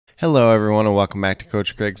Hello everyone and welcome back to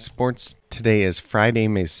Coach Craig Sports. Today is Friday,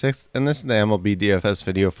 May 6th, and this is the MLB DFS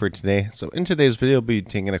video for today. So in today's video, we'll be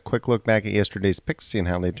taking a quick look back at yesterday's picks, seeing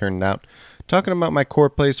how they turned out, talking about my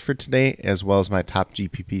core plays for today, as well as my top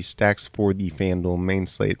GPP stacks for the FanDuel main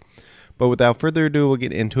slate. But without further ado, we'll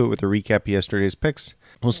get into it with a recap of yesterday's picks.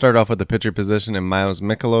 We'll start off with the pitcher position in Miles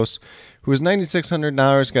Mikolas, who was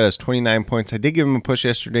 $9,600, got us 29 points. I did give him a push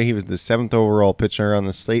yesterday. He was the 7th overall pitcher on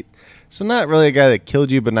the slate. So not really a guy that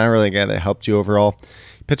killed you, but not really a guy that helped you overall.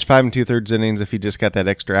 He pitched 5 2/3 innings. If he just got that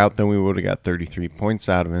extra out, then we would have got 33 points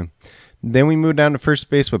out of him. Then we moved down to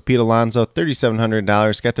first base with Pete Alonso,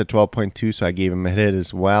 $3,700, got to 12.2, so I gave him a hit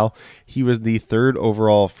as well. He was the 3rd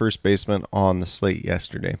overall first baseman on the slate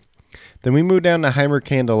yesterday. Then we moved down to Heimer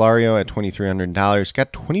Candelario at $2,300,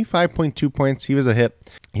 got 25.2 points. He was a hit.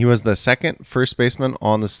 He was the 2nd first baseman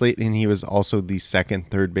on the slate, and he was also the 2nd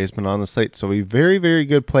third baseman on the slate. So a very, very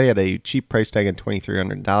good play at a cheap price tag of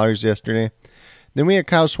 $2,300 yesterday. Then we had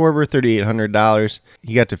Kyle Schwarber, $3,800.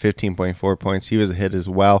 He got to 15.4 points. He was a hit as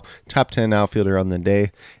well. Top 10 outfielder on the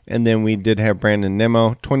day. And then we did have Brandon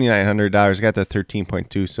Nimmo, $2,900. Got to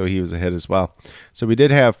 13.2, so he was a hit as well. So we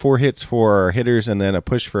did have 4 hits for our hitters and then a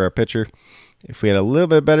push for our pitcher. If we had a little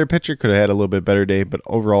bit better pitcher, could have had a little bit better day. But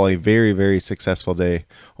overall, a very, very successful day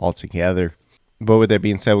altogether. But with that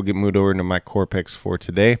being said, we'll get moved over into my core picks for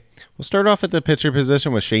today. We'll start off at the pitcher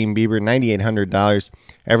position with Shane Bieber, $9,800,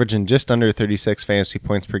 averaging just under 36 fantasy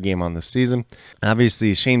points per game on the season.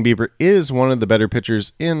 Obviously, Shane Bieber is one of the better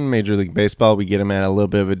pitchers in Major League Baseball. We get him at a little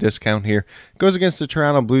bit of a discount here. Goes against the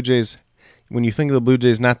Toronto Blue Jays. When you think of the Blue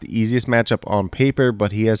Jays, not the easiest matchup on paper,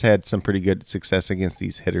 but he has had some pretty good success against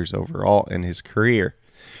these hitters overall in his career.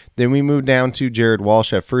 Then we move down to Jared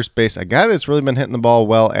Walsh at first base, a guy that's really been hitting the ball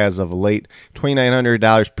well as of late.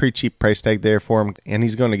 $2,900, pretty cheap price tag there for him, and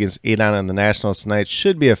he's going against Adon on the Nationals tonight.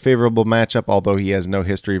 Should be a favorable matchup, although he has no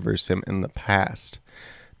history versus him in the past.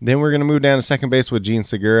 Then we're going to move down to second base with Gene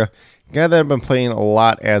Segura, a guy that I've been playing a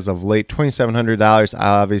lot as of late. $2,700,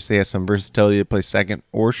 obviously has some versatility to play second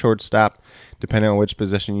or shortstop, depending on which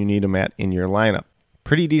position you need him at in your lineup.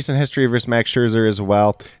 Pretty decent history versus Max Scherzer as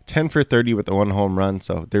well. 10 for 30 with the 1 home run,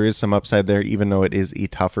 so there is some upside there, even though it is a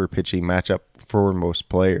tougher pitching matchup for most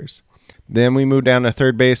players. Then we move down to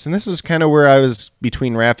third base, and this was kind of where I was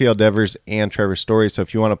between Rafael Devers and Trevor Story, so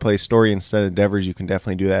if you want to play Story instead of Devers, you can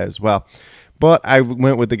definitely do that as well. But I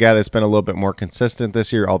went with the guy that's been a little bit more consistent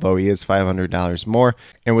this year, although he is $500 more.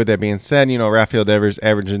 And with that being said, Rafael Devers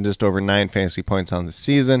averaging just over 9 fantasy points on the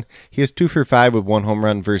season. He is 2 for 5 with 1 home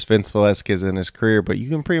run versus Vince Velasquez in his career, but you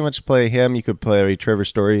can pretty much play him. You could play a Trevor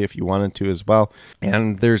Story if you wanted to as well.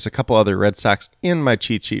 And there's a couple other Red Sox in my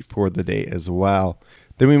cheat sheet for the day as well.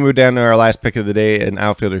 Then we move down to our last pick of the day, an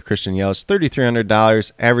outfielder, Christian Yelich,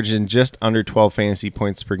 $3,300, averaging just under 12 fantasy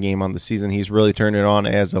points per game on the season. He's really turned it on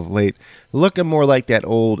as of late, looking more like that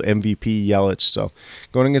old MVP Yelich. So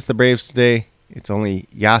going against the Braves today, it's only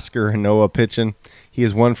Yasser Hinoa pitching. He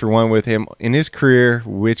is 1 for 1 with him in his career,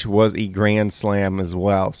 which was a grand slam as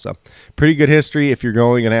well. So pretty good history. If you're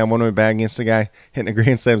only going to have one way back against a guy, hitting a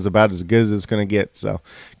grand slam is about as good as it's going to get. So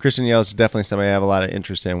Christian Yelich is definitely somebody I have a lot of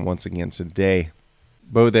interest in once again today.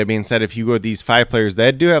 But with that being said, if you go with these 5 players that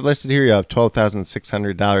I do have listed here, you have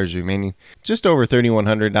 $12,600 remaining, just over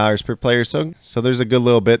 $3,100 per player. So there's a good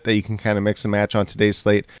little bit that you can kind of mix and match on today's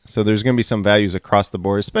slate. So there's going to be some values across the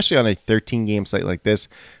board, especially on a 13-game slate like this.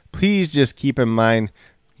 Please just keep in mind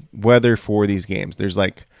weather for these games. There's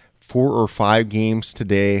like 4 or 5 games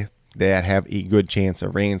today that have a good chance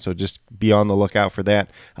of rain, so just be on the lookout for that.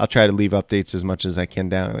 I'll try to leave updates as much as I can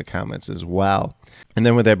down in the comments as well. And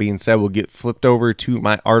then with that being said, we'll get flipped over to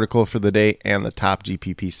my article for the day and the top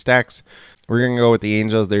GPP stacks. We're going to go with the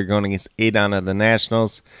Angels. They're going against Adon of the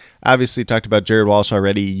Nationals. Obviously, talked about Jared Walsh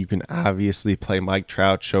already. You can obviously play Mike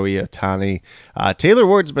Trout, Shohei Ohtani. Taylor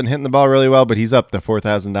Ward's been hitting the ball really well, but he's up to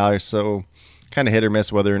 $4,000, so kind of hit or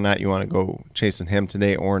miss whether or not you want to go chasing him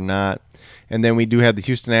today or not. And then we do have the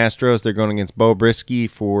Houston Astros. They're going against Bo Brisky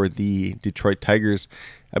for the Detroit Tigers.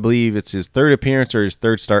 I believe it's his 3rd appearance or his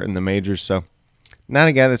 3rd start in the majors, so not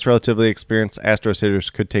a guy that's relatively experienced. Astros hitters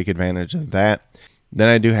could take advantage of that. Then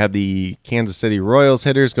I do have the Kansas City Royals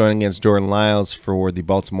hitters going against Jordan Lyles for the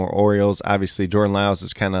Baltimore Orioles. Obviously, Jordan Lyles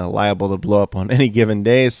is kind of liable to blow up on any given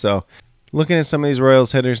day, so looking at some of these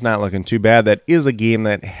Royals hitters, not looking too bad. That is a game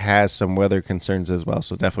that has some weather concerns as well,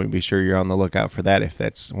 so definitely be sure you're on the lookout for that if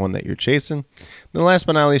that's one that you're chasing. Then last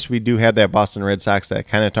but not least, we do have that Boston Red Sox that I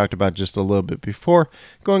kind of talked about just a little bit before,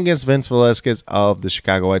 going against Vince Velasquez of the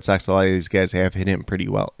Chicago White Sox. A lot of these guys have hit him pretty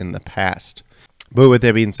well in the past. But with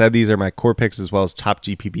that being said, these are my core picks as well as top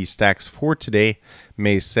GPP stacks for today,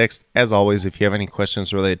 May 6th. As always, if you have any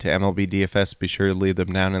questions related to MLB DFS, be sure to leave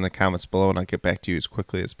them down in the comments below and I'll get back to you as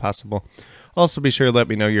quickly as possible. Also, be sure to let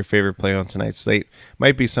me know your favorite play on tonight's slate.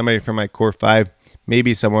 Might be somebody from my core 5,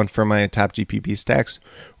 maybe someone from my top GPP stacks,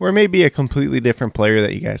 or maybe a completely different player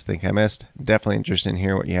that you guys think I missed. Definitely interested in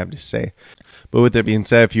hearing what you have to say. But with that being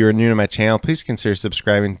said, if you are new to my channel, please consider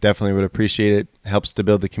subscribing. Definitely would appreciate it. It helps to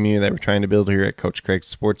build the community that we're trying to build here at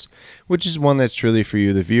CoachCraigSports, which is one that's truly for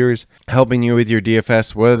you, the viewers, helping you with your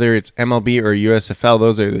DFS, whether it's MLB or USFL.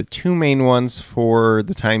 Those are the two main ones for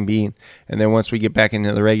the time being. And then once we get back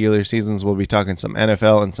into the regular seasons, we'll be talking some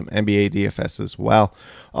NFL and some NBA DFS as well.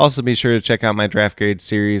 Also, be sure to check out my draft grade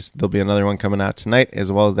series. There'll be another one coming out tonight,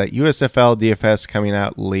 as well as that USFL DFS coming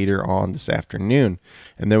out later on this afternoon.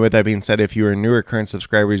 And then with that being said, if you are newer current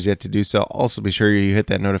subscribers yet to do so, also be sure you hit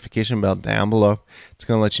that notification bell down below. It's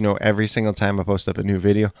going to let you know every single time I post up a new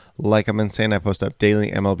video. Like I've been saying, I post up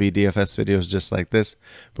daily MLB DFS videos just like this.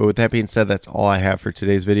 But with that being said, that's all I have for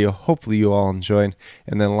today's video. Hopefully you all enjoyed.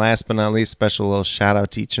 And then last but not least, special little shout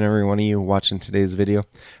out to each and every one of you watching today's video.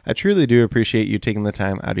 I truly do appreciate you taking the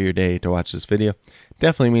time out of your day to watch this video.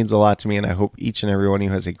 Definitely means a lot to me, and I hope each and every one of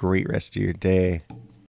you has a great rest of your day.